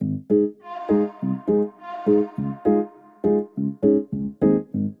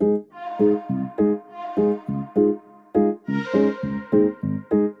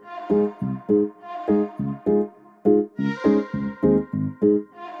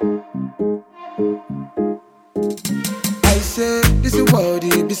world,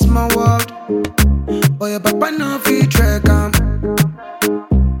 it be small world. But your papa no fit track am.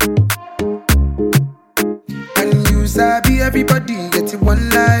 And you sabi everybody get it one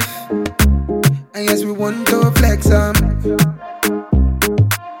life. And yes, we want to flex am.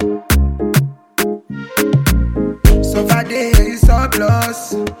 So far day is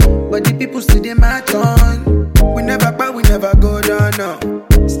surplus, but the people still they match on. We never buy, we never go down now.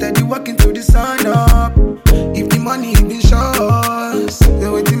 Steady walking to the sun up. If the money been shows,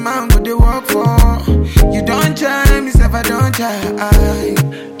 then what the man go they work for? You don't try, me self I don't try.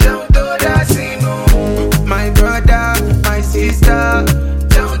 Down to that scene, my brother, my sister.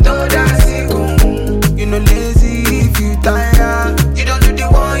 Down to that scene, you know lazy if you tired. You don't do the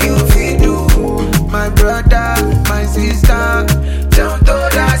one you feel do. My brother, my sister. Down to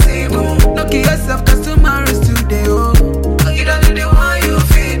that scene, no kill yourself 'cause tomorrow is today. Oh, you don't do the one you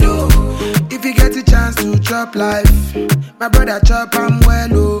feel do. If you get a chance to chop life, my brother chop I'm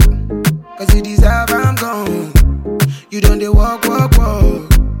well, oh. 'Cause you deserve I'm gone. You don't they walk.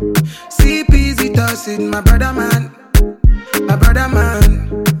 See easy does it, my brother man. My brother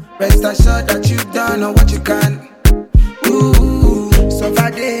man. Rest assured that you've done all what you can. Ooh, so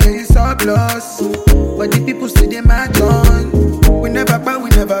far day is surplus,